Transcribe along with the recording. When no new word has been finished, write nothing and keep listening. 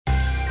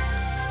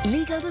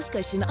Legal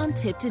discussion on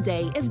Tip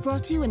Today is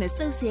brought to you in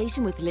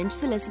association with Lynch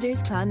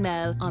Solicitors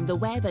Clonmel, on the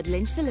web at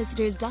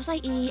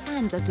lynchsolicitors.ie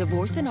and at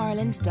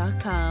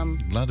divorceineireland.com.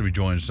 Glad to be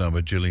joined now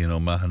by Gillian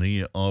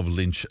O'Mahony of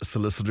Lynch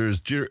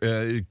Solicitors.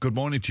 Good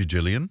morning to you,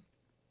 Gillian.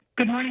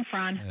 Good morning,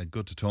 Fran.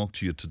 Good to talk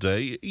to you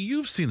today.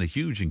 You've seen a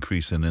huge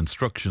increase in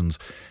instructions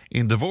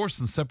in divorce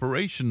and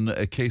separation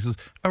cases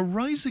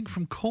arising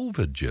from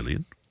COVID,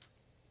 Gillian.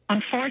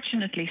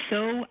 Unfortunately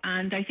so,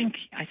 and I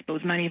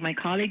suppose many of my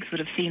colleagues would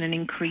have seen an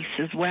increase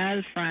as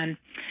well, Fran.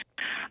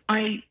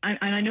 I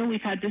know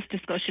we've had this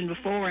discussion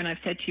before, and I've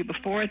said to you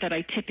before that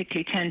I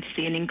typically tend to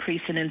see an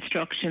increase in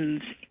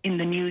instructions in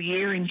the new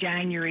year, in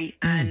January,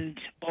 and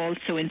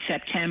also in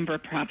September,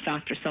 perhaps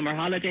after summer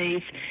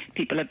holidays.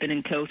 People have been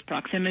in close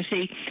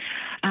proximity.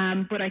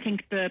 But I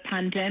think the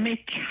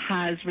pandemic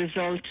has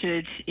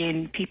resulted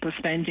in people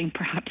spending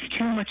perhaps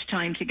too much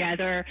time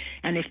together,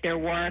 and if there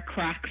were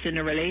cracks in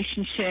a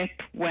relationship,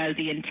 well,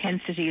 the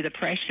intensity, the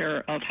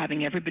pressure of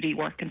having everybody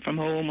working from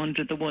home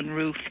under the one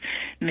roof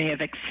may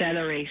have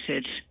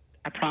accelerated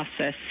that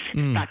process.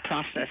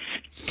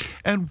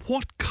 And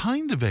what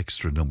kind of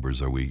extra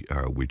numbers are we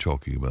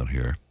talking about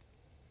here?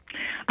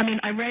 I mean,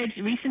 I read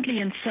recently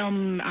in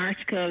some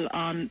article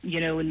on,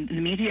 in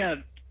the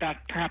media,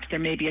 that perhaps there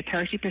may be a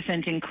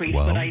 30% increase,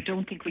 but I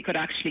don't think we could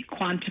actually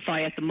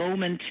quantify at the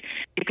moment,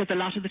 because a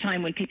lot of the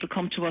time when people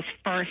come to us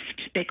first,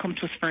 they come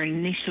to us for an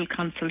initial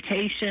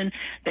consultation.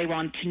 They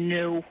want to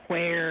know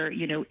where,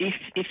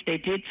 if they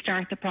did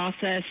start the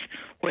process,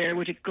 where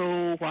would it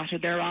go, what are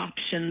their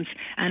options,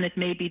 and it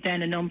may be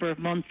then a number of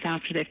months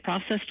after they've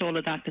processed all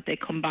of that they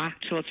come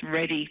back to us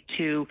ready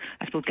to,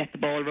 I suppose, get the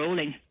ball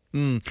rolling.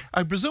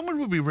 I presume it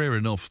would be rare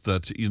enough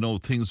that,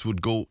 things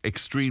would go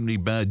extremely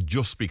bad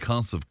just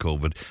because of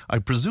COVID. I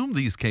presume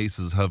these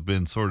cases have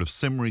been sort of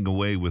simmering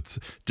away with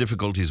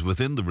difficulties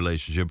within the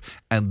relationship,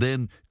 and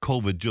then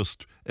COVID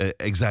just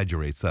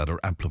exaggerates that or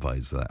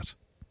amplifies that.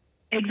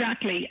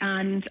 Exactly,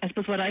 and I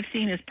suppose what I've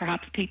seen is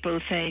perhaps people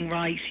saying,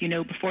 right,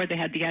 before they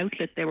had the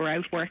outlet, they were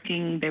out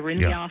working, they were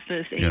in the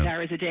office 8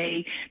 hours a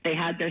day, they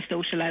had their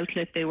social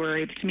outlet, they were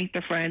able to meet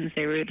their friends,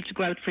 they were able to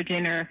go out for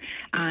dinner,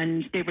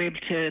 and they were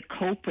able to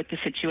cope with the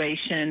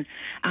situation.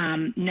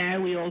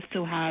 Now we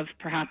also have,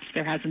 perhaps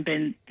there hasn't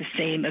been the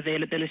same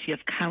availability of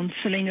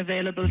counselling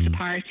available to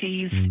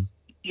parties,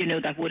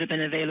 that would have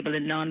been available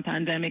in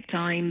non-pandemic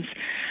times.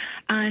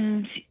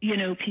 And,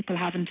 people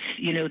haven't,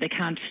 they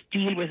can't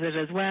deal with it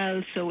as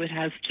well. So it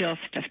has just,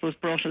 I suppose,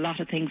 brought a lot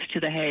of things to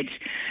the head.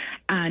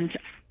 And,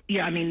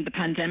 the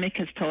pandemic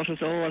has taught us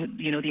all,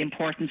 the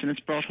importance, and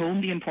it's brought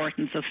home the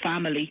importance of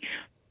family.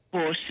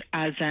 But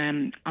as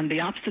on the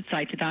opposite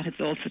side to that, it's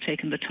also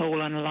taken the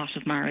toll on a lot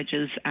of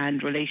marriages,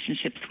 and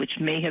relationships which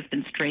may have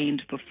been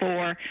strained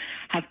before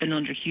have been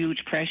under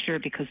huge pressure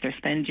because they're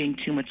spending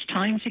too much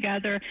time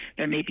together.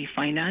 There may be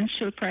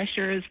financial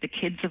pressures. The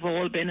kids have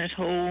all been at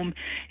home.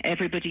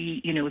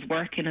 Everybody, is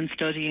working and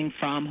studying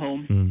from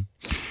home.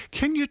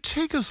 Can you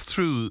take us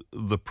through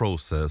the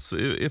process?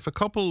 If a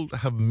couple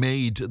have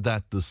made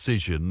that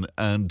decision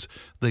and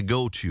they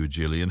go to you,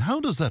 Gillian,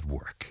 how does that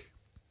work?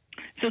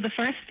 So the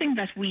first thing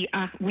that we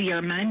are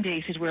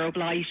mandated, we're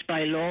obliged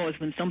by law, is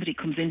when somebody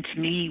comes into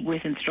me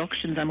with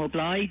instructions, I'm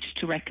obliged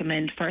to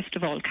recommend, first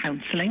of all,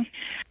 counselling.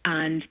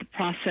 And the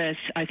process,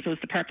 I suppose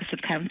the purpose of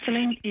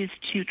counselling is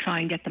to try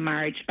and get the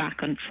marriage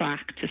back on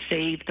track, to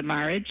save the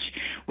marriage.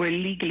 We're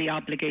legally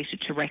obligated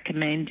to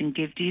recommend and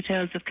give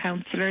details of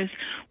counsellors.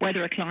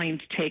 Whether a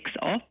client takes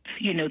up,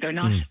 they're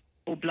not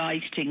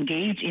obliged to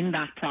engage in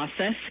that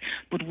process,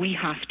 but we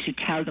have to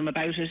tell them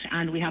about it,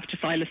 and we have to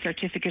file a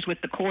certificate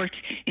with the court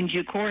in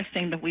due course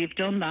saying that we've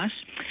done that.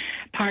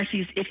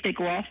 Parties, if they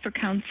go off for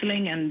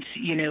counselling and,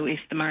 if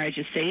the marriage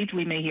is saved,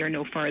 we may hear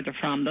no further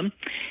from them.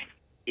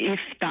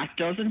 If that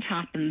doesn't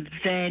happen,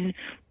 then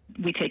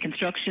we take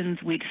instructions,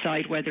 we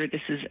decide whether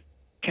this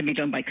can be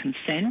done by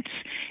consent.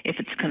 If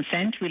it's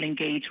consent, we'll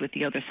engage with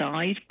the other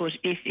side. But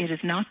if it is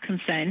not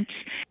consent,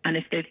 and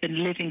if they've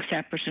been living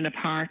separate and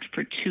apart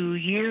for 2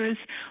 years,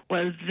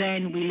 well,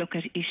 then we look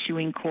at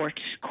issuing court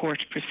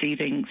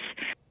proceedings.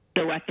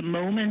 So at the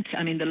moment,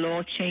 the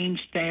law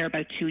changed there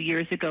about 2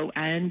 years ago,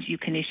 and you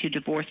can issue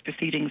divorce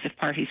proceedings if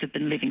parties have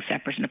been living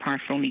separate and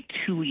apart for only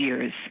 2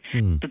 years.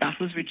 So that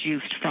was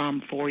reduced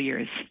from 4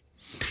 years.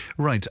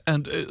 Right,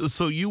 and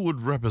so you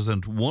would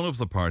represent one of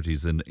the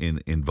parties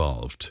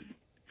involved.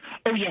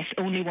 Oh, yes,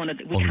 only one of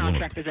them. We can't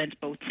represent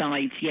both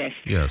sides, yes.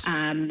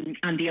 And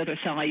the other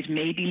side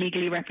may be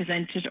legally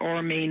represented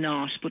or may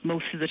not, but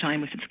most of the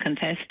time, if it's a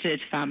contested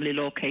family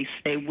law case,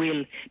 they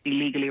will be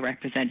legally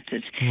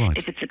represented. Right.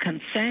 If it's a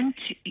consent,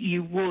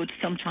 you would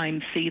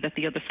sometimes see that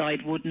the other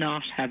side would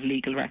not have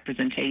legal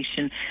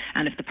representation,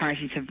 and if the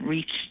parties have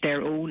reached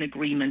their own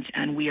agreement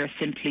and we are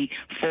simply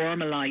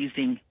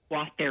formalising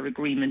what their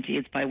agreement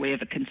is by way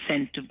of a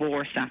consent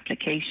divorce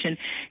application,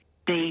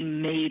 they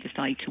may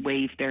decide to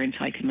waive their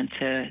entitlement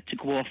to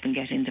go off and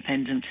get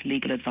independent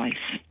legal advice.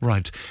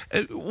 Right.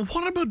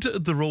 What about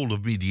the role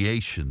of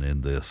mediation in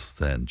this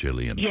then,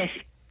 Gillian? Yes.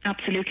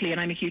 Absolutely,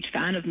 and I'm a huge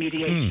fan of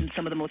mediation.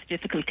 Some of the most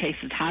difficult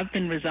cases have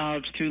been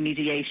resolved through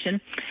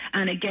mediation.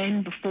 And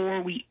again,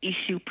 before we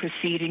issue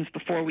proceedings,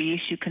 before we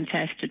issue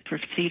contested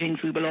proceedings,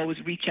 we will always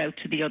reach out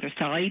to the other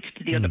side,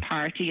 to the other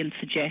party, and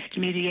suggest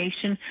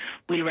mediation.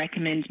 We'll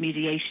recommend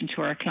mediation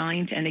to our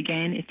client, and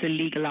again, it's a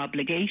legal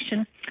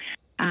obligation.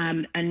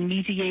 And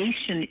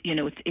mediation,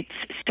 it's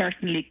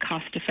certainly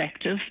cost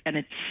effective, and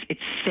it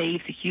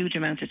saves a huge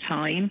amount of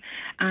time.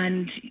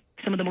 And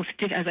some of the most,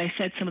 as I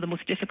said, some of the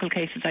most difficult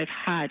cases I've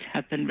had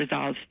have been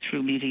resolved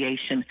through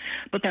mediation.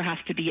 But there has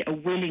to be a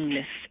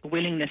willingness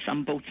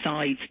on both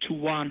sides to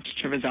want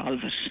to resolve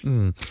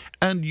it.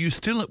 And you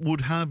still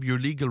would have your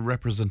legal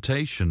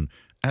representation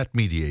at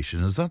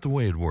mediation. Is that the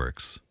way it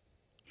works?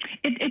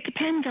 It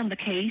depends on the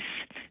case.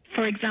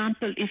 For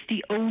example, if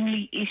the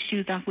only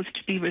issue that was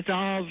to be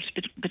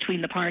resolved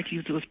between the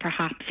parties was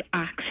perhaps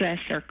access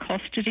or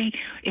custody,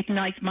 it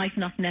might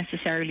not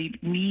necessarily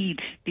need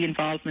the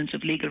involvement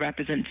of legal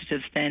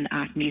representatives then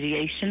at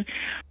mediation.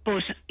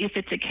 But if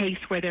it's a case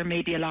where there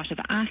may be a lot of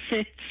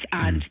assets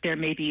and there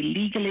may be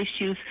legal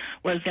issues,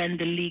 well, then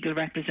the legal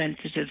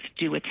representatives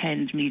do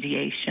attend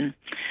mediation.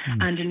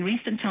 And in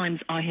recent times,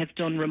 I have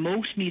done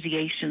remote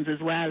mediations as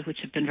well, which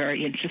have been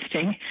very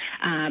interesting.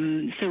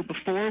 So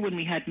before, when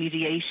we had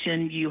mediation,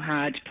 you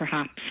had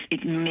perhaps,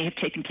 it may have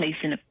taken place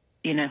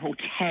in a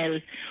hotel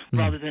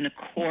rather than a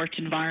court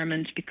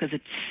environment, because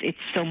it's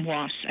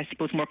somewhat, I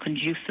suppose, more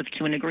conducive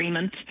to an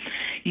agreement.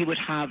 You would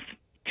have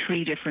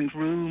 3 different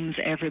rooms,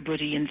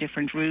 everybody in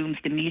different rooms,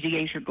 the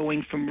mediator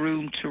going from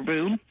room to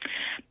room.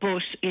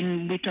 But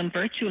we've done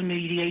virtual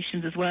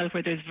mediations as well,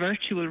 where there's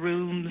virtual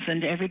rooms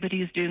and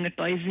everybody is doing it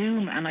by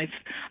Zoom. And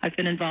I've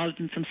been involved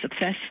in some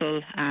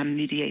successful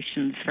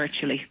mediations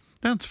virtually.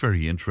 That's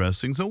very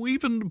interesting. So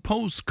even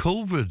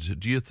post-COVID,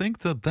 do you think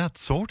that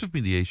sort of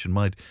mediation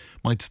might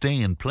stay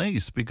in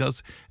place?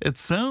 Because it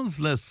sounds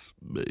less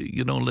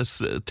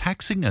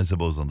taxing, I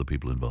suppose, on the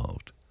people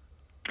involved.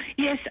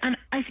 Yes, and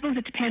I suppose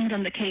it depends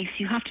on the case.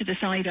 You have to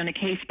decide on a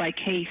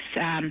case-by-case,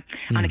 on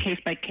a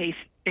case-by-case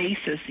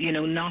basis.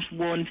 Not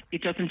one.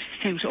 It doesn't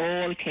suit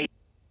all cases.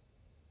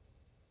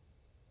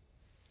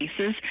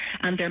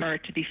 And there are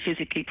to be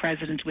physically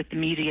present with the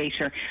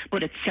mediator,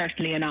 but it's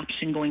certainly an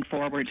option going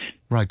forward.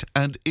 Right.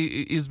 And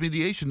is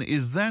mediation,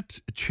 is that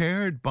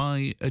chaired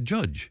by a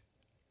judge?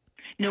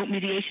 No,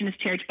 mediation is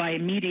chaired by a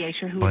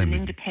mediator who is an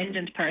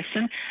independent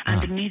person,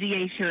 and the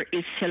mediator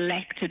is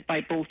selected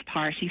by both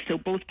parties. So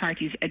both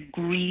parties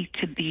agree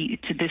to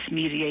this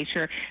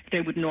mediator.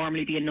 There would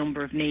normally be a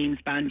number of names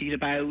bandied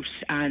about,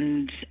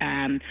 and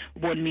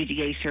one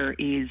mediator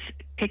is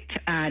picked,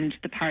 and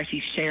the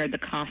parties share the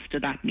cost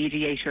of that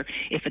mediator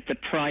if it's a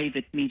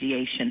private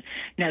mediation.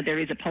 Now, there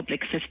is a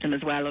public system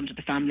as well under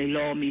the Family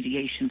Law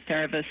Mediation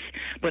Service,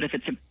 but if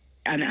it's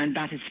and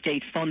that is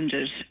state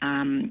funded.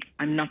 I'm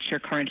not sure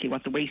currently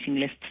what the waiting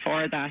list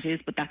for that is,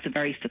 but that's a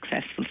very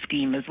successful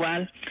scheme as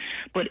well.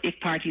 But if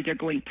parties are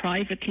going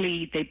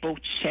privately, they both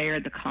share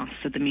the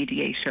costs of the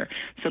mediator,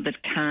 so that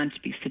can't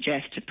be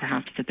suggested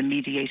perhaps that the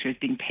mediator is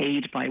being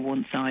paid by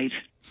one side.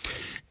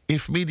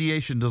 If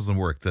mediation doesn't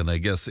work, then I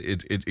guess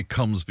it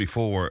comes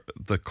before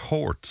the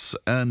courts,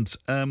 and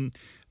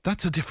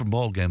that's a different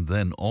ballgame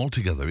then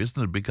altogether,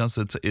 isn't it? Because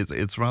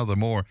it's rather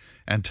more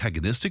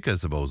antagonistic, I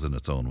suppose, in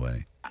its own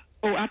way.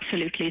 Oh,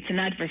 absolutely. It's an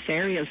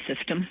adversarial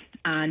system,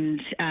 and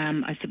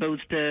I suppose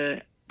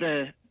the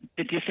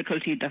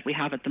difficulty that we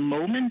have at the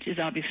moment is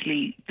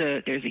obviously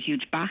there's a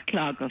huge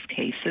backlog of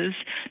cases.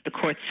 The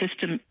court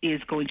system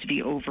is going to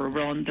be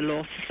overrun. The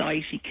Law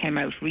Society came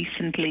out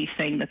recently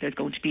saying that there's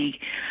going to be,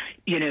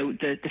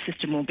 the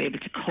system won't be able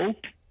to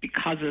cope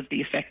because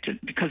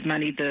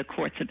many of the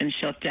courts have been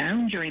shut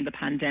down during the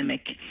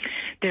pandemic.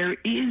 There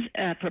is,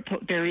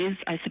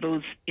 I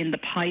suppose, in the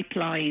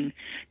pipeline,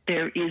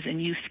 there is a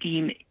new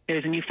scheme.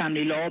 There's a new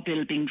family law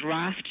bill being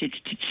drafted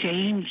to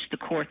change the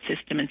court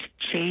system and to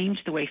change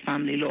the way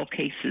family law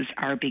cases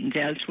are being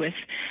dealt with.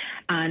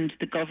 And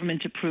the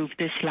government approved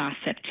this last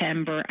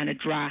September, and a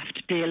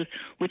draft bill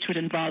which would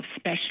involve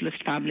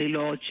specialist family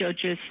law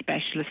judges,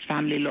 specialist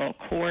family law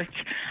courts,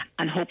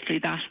 and hopefully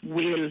that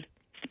will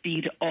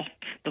speed up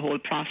the whole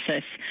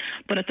process.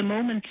 But at the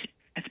moment,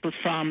 I suppose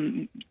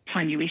from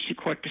time you issue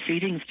court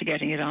proceedings to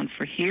getting it on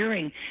for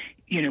hearing,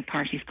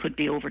 parties could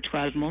be over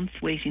 12 months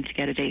waiting to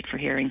get a date for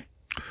hearing.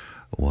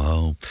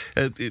 Wow.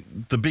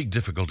 The big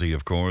difficulty,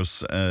 of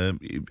course,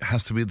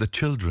 has to be the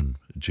children,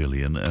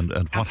 Gillian, and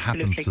what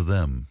happens to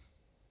them.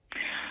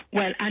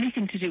 Well,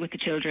 anything to do with the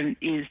children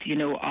is,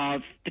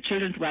 of the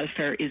children's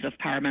welfare is of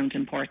paramount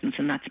importance,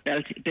 and that's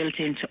built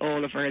into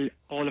all of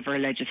our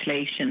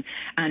legislation.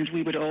 And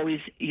we would always,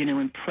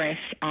 impress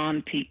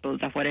on people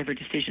that whatever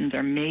decisions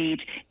are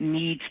made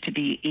needs to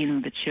be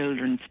in the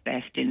children's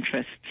best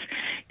interests.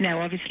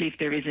 Now, obviously, if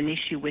there is an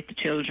issue with the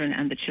children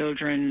and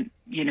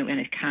and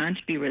it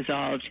can't be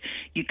resolved,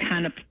 you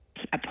can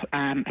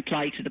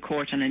apply to the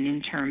court on an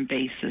interim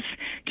basis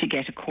to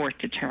get a court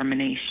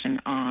determination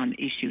on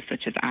issues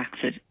such as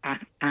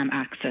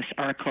access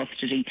or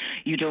custody.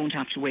 You don't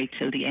have to wait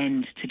till the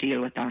end to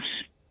deal with that.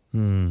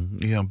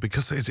 Yeah,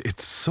 because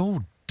it's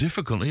so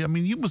difficult. I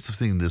mean, you must have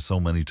seen this so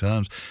many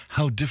times,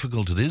 how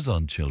difficult it is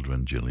on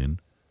children,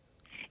 Gillian.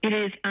 It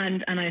is,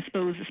 and I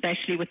suppose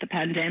especially with the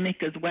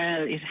pandemic as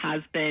well, it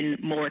has been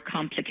more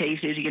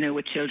complicated,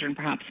 with children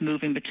perhaps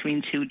moving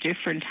between two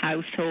different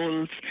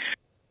households.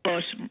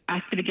 But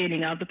at the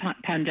beginning of the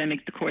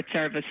pandemic, the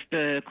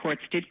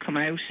courts did come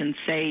out and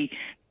say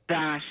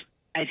that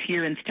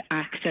adherence to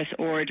access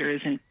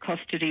orders and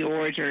custody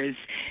orders,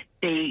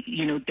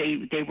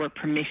 they were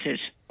permitted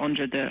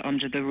under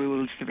the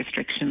rules, the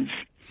restrictions.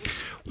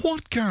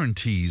 What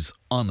guarantees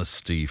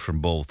honesty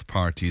from both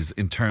parties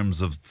in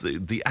terms of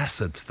the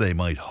assets they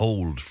might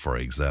hold, for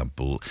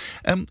example?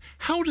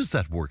 How does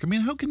that work? I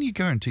mean, how can you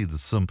guarantee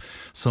that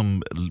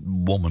some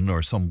woman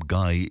or some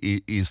guy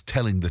is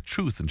telling the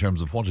truth in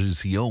terms of what it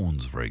is he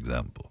owns, for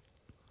example?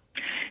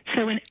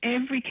 So in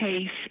every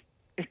case,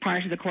 as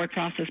part of the court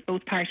process,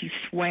 both parties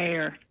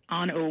swear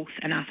on oath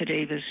an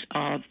affidavit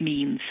of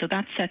means. So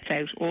that sets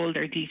out all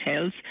their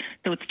details.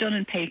 So it's done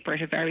in paper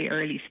at a very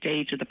early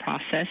stage of the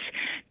process.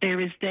 There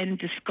is then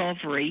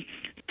discovery.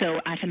 So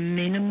at a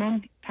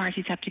minimum,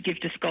 parties have to give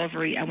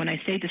discovery. And when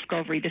I say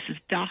discovery, this is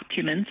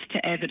documents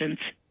to evidence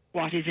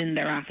what is in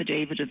their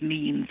affidavit of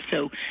means.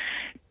 So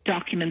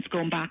documents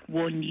going back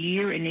 1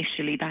 year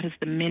initially, that is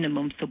the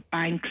minimum. So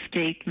bank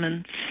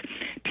statements,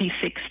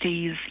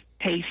 P60s,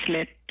 pay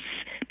slips,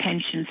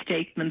 pension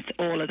statements,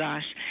 all of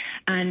that.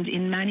 And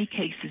in many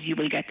cases, you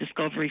will get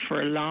discovery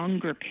for a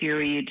longer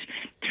period,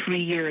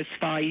 3 years,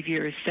 5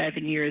 years,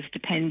 7 years,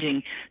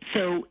 depending.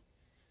 So,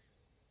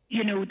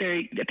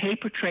 the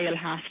paper trail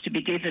has to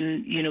be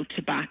given,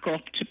 to back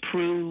up, to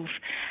prove.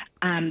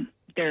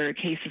 There are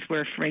cases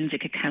where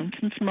forensic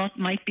accountants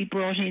might be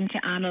brought in to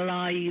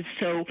analyse.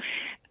 So,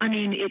 I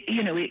mean,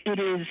 it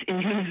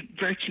is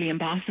virtually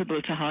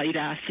impossible to hide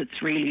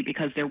assets, really,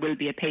 because there will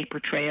be a paper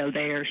trail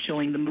there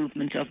showing the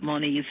movement of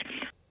monies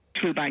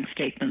through bank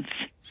statements.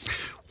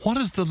 What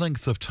is the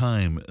length of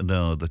time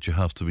now that you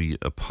have to be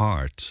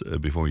apart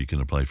before you can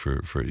apply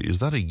for? Is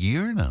that a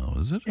year now,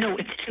 is it? No,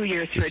 it's 2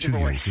 years for a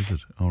divorce. 2 years, is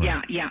it? All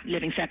right. Yeah,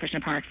 living separate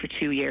and apart for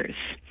 2 years.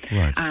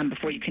 Right.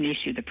 Before you can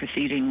issue the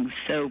proceedings.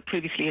 So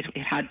previously it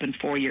had been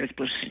 4 years,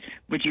 but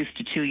reduced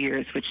to 2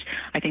 years, which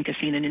I think has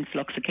seen an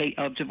influx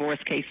of divorce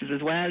cases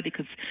as well,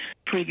 because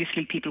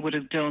previously people would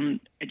have done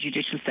a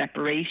judicial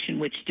separation,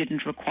 which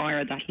didn't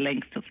require that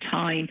length of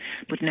time,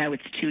 but now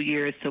it's 2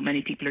 years, so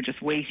many people are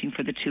just waiting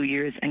for the 2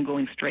 years and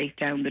going straight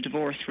down the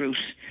divorce route,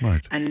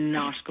 right, and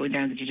not going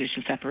down the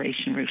judicial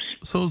separation route.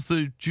 So is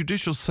the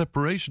judicial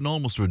separation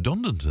almost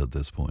redundant at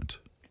this point?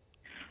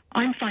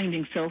 I'm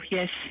finding so,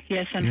 yes,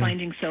 I'm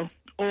finding so.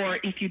 Or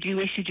if you do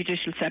issue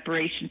judicial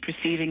separation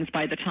proceedings,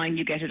 by the time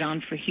you get it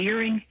on for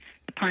hearing,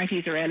 the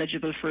parties are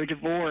eligible for a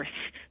divorce.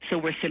 So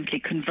we're simply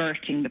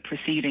converting the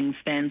proceedings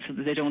then so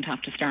that they don't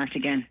have to start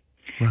again.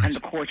 Right. And the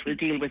court will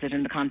deal with it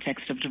in the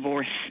context of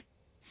divorce.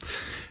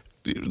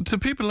 To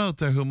people out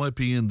there who might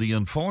be in the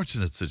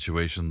unfortunate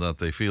situation that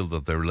they feel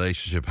that their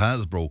relationship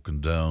has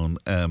broken down,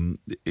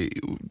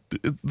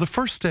 the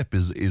first step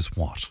is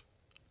what?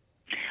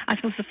 I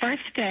suppose the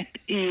first step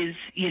is,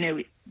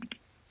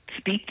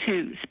 speak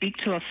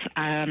to us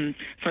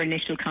for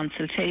initial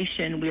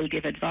consultation. We'll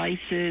give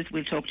advices.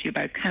 We'll talk to you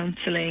about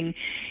counselling.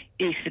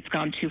 If it's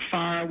gone too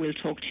far, we'll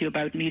talk to you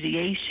about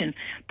mediation.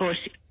 But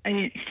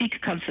seek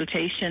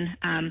consultation.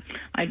 I'm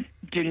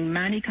doing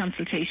many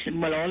consultations.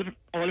 Well,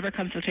 all of our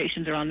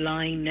consultations are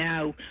online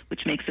now,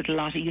 which makes it a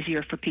lot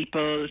easier for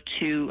people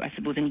to, I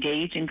suppose,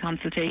 engage in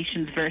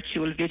consultations,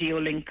 virtual video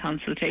link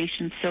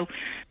consultations. So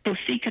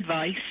seek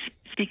advice,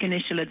 seek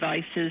initial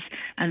advices,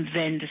 and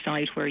then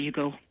decide where you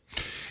go.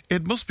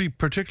 It must be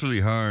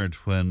particularly hard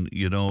when,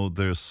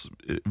 there's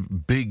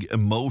big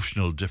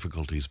emotional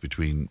difficulties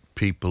between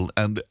people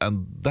and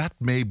that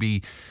may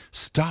be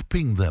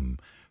stopping them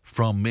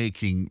from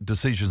making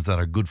decisions that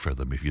are good for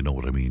them, if you know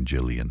what I mean,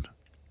 Gillian.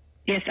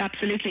 Yes,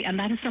 absolutely. And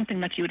that is something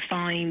that you would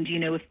find,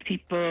 if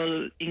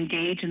people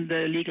engage in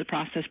the legal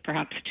process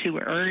perhaps too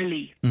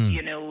early,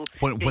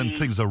 When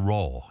things are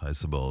raw, I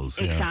suppose.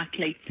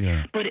 Exactly.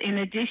 Yeah. But in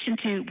addition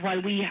to,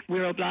 while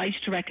we're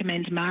obliged to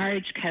recommend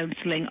marriage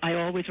counselling, I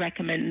always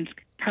recommend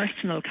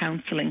personal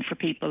counselling for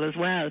people as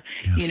well.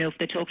 Yes. If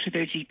they talk to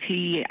their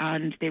GP,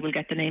 and they will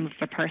get the name of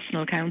a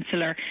personal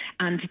counsellor,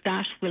 and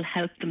that will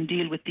help them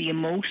deal with the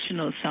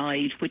emotional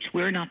side, which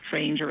we're not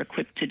trained or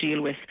equipped to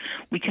deal with.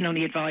 We can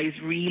only advise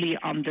really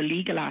on the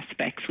legal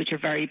aspects, which are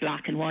very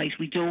black and white.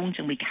 We don't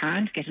and we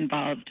can't get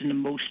involved in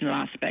emotional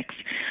aspects.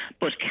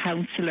 But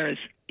counsellors,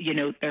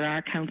 there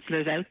are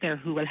counsellors out there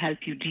who will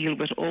help you deal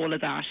with all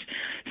of that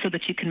so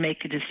that you can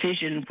make a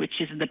decision which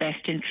is in the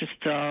best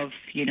interests of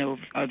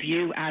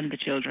you and the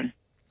children.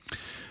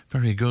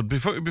 Very good.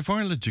 Before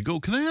I let you go,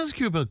 can I ask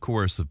you about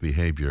coercive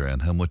behaviour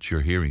and how much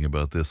you're hearing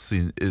about this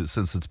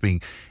since it's being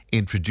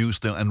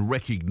introduced now and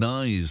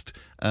recognised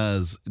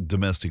as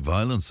domestic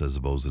violence, I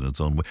suppose, in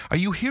its own way? Are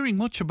you hearing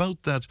much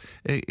about that?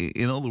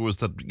 In other words,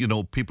 that,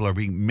 people are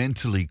being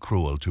mentally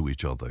cruel to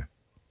each other?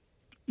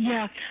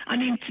 Yeah, I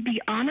mean, to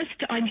be honest,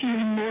 I'm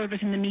hearing more of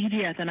it in the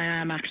media than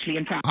I am actually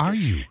in practice. Are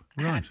you?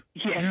 Right.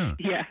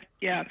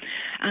 Yeah.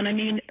 And I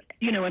mean,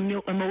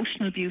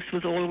 emotional abuse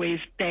was always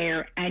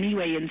there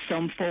anyway in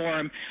some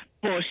form,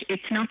 but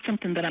it's not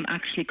something that I'm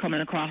actually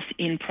coming across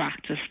in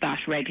practice that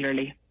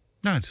regularly.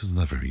 No, isn't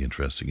that very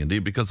interesting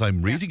indeed? Because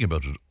I'm reading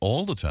about it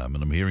all the time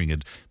and I'm hearing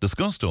it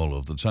discussed all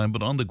of the time,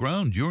 but on the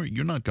ground,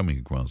 you're not coming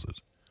across it.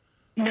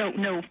 No.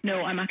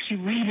 I'm actually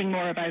reading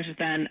more about it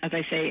than, as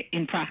I say,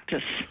 in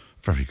practice.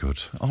 Very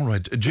good. All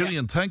right.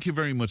 Gillian, thank you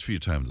very much for your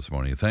time this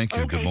morning. Thank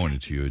you. Okay. Good morning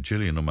to you.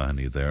 Gillian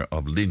O'Mahony there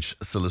of Lynch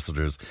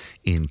Solicitors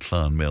in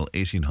Clonmel,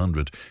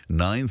 1800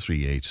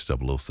 938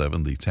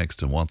 007. The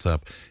text and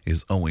WhatsApp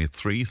is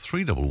 083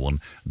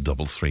 311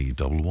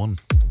 3311.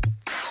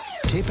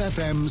 Tip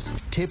FM's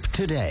Tip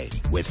Today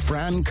with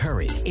Fran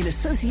Curry. In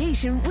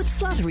association with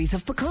Slattery's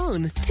of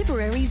Puckane,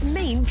 Tipperary's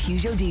main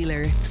Peugeot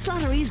dealer.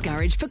 Slattery's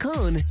Garage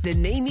Puckane, the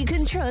name you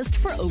can trust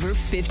for over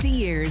 50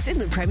 years in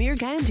the Premier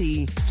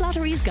County.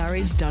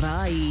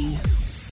 Slattery'sGarage.ie.